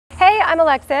I'm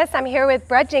Alexis. I'm here with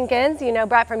Brett Jenkins, you know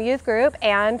Brett from youth group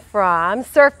and from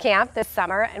surf camp this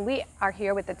summer, and we are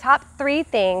here with the top 3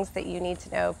 things that you need to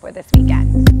know for this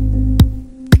weekend.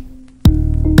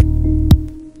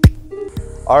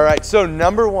 All right, so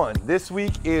number 1 this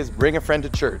week is bring a friend to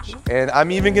church, and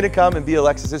I'm even gonna come and be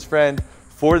Alexis's friend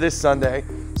for this Sunday.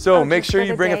 So make sure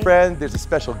you bring a friend. There's a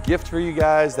special gift for you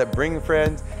guys that bring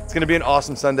friends. It's gonna be an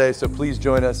awesome Sunday, so please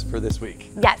join us for this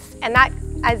week. Yes, and that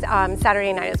is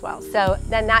Saturday night as well. So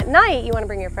then that night, you wanna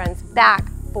bring your friends back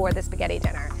for the spaghetti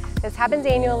dinner. This happens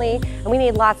annually, and we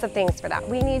need lots of things for that.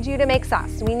 We need you to make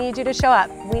sauce. We need you to show up.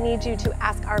 We need you to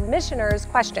ask our missioners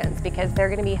questions because they're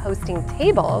gonna be hosting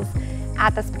tables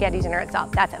at the spaghetti dinner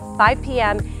itself. That's at 5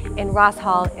 p.m. in Ross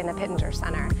Hall in the Pittenger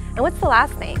Center. And what's the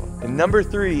last thing? And number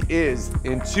 3 is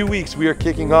in 2 weeks, we are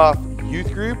kicking off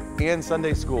youth group and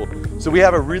Sunday school. So we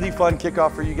have a really fun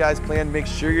kickoff for you guys planned. Make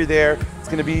sure you're there. It's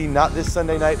gonna be not this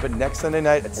Sunday night, but next Sunday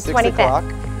night at 6 o'clock.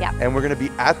 Yeah. And we're gonna be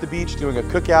at the beach doing a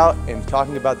cookout and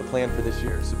talking about the plan for this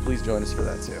year. So please join us for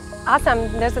that too.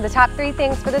 Awesome. Those are the top 3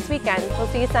 things for this weekend. We'll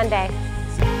see you Sunday.